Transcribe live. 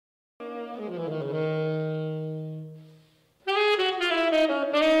Hey,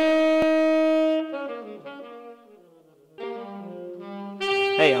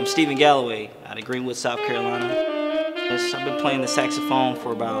 I'm Steve Galloway out of Greenwood, South Carolina. Yes, I've been playing the saxophone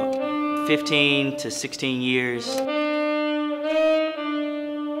for about 15 to 16 years.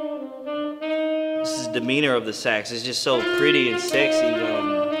 This is the demeanor of the sax. It's just so pretty and sexy.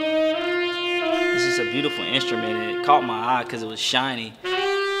 It's just a beautiful instrument, and it caught my eye because it was shiny.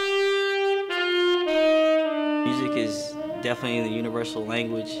 Music is definitely the universal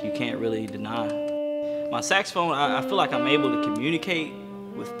language you can't really deny. My saxophone, I feel like I'm able to communicate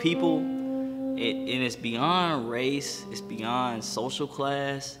with people, and it's beyond race, it's beyond social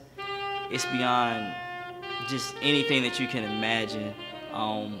class, it's beyond just anything that you can imagine.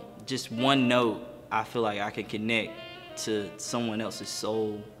 Just one note, I feel like I can connect to someone else's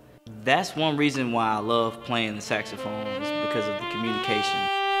soul. That's one reason why I love playing the saxophone, is because of the communication.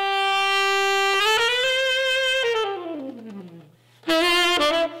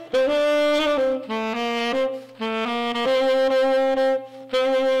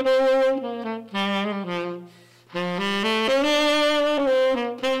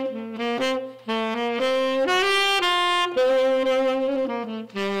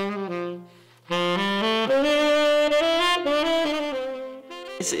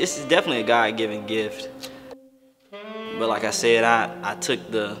 It's definitely a God-given gift, but like I said, I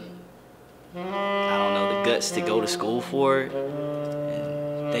took the guts to go to school for it,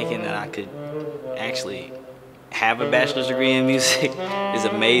 and thinking that I could actually have a bachelor's degree in music is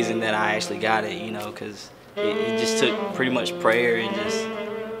amazing that I actually got it, you know, because it just took pretty much prayer and just,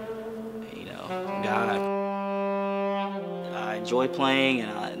 you know, God. I enjoy playing,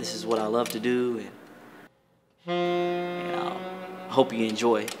 and this is what I love to do, and I hope you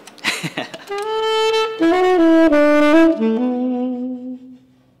enjoy.